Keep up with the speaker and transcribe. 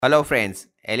Hello friends,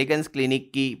 elegance clinic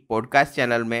की podcast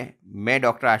channel में मैं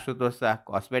doctor Ashutosh Shah,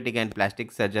 cosmetic and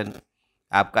plastic surgeon,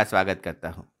 आपका स्वागत करता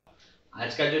हूं।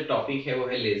 आज का जो टॉपिक है वो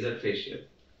है लेजर फेशियल।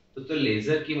 तो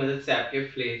लेजर की मदद से आपके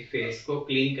फेस को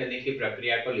क्लीन करने की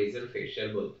प्रक्रिया को लेजर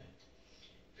फेशियल बोलते हैं।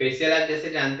 फेशियल आप जैसे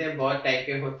जानते हैं बहुत टाइप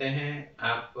के होते हैं।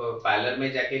 आप पार्लर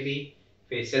में जाके भी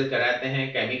फेशियल कराते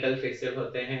हैं, केमिकल फेशियल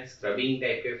होते हैं, स्क्रबिंग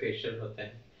टाइप के फेशियल होते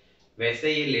हैं।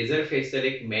 वैसे ये लेजर फेशियल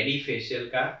एक मेडी फेशियल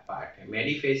का पार्ट है।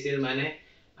 मेडी फेशियल माने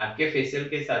आपके फेशियल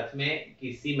के साथ में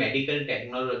किसी मेडिकल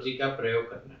टेक्नोलॉजी का प्रयोग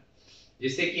करना,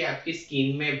 जिससे कि आपकी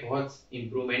स्किन में बहुत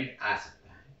इंप्रूवमेंट आ सकता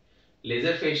है।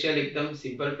 लेजर फेशियल एकदम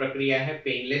सिंपल प्रक्रिया है,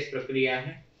 पेनलेस प्रक्रिया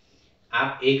है।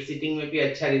 आप एक सिटिंग में भी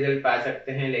अच्छा रिजल्ट पा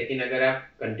सकते हैं, लेकिन अगर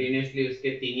आप कंटिन्यूसली उसके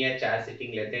 3 या 4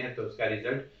 सिटिंग लेते हैं तो उसका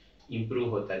रिजल्ट इंप्रूव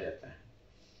होता जाता है।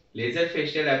 लेजर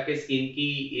फेशियल आपके स्किन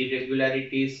की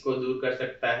इरेगुलरिटीज को दूर कर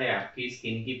सकता है, आपकी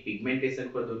स्किन की पिगमेंटेशन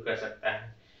को दूर कर सकता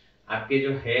है, आपके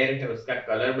जो हेयर है उसका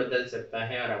कलर बदल सकता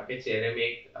है और आपके चेहरे में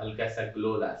एक हल्का सा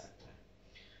ग्लो ला सकता है।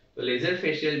 तो लेजर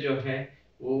फेशियल जो है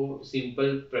वो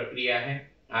सिंपल प्रक्रिया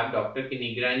है। आप डॉक्टर की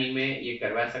निगरानी में ये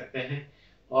करवा सकते हैं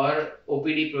और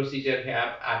ओपीडी प्रोसीजर है,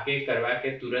 आप आके करवा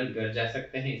के तुरंत घर जा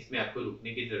सकते हैं। इसमें आपको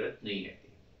रुकने की जरूरत नहीं रहती।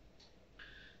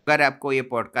 अगर आपको ये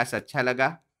पॉडकास्ट अच्छा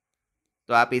लगा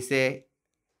तो आप इसे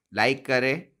लाइक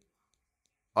करें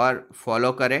और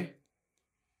फॉलो करें,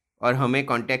 और हमें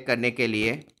कांटेक्ट करने के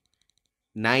लिए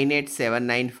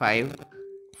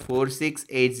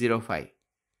 9879546805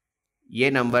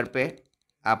 ये नंबर पे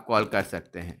आप कॉल कर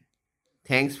सकते हैं।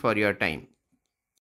 Thanks for your time.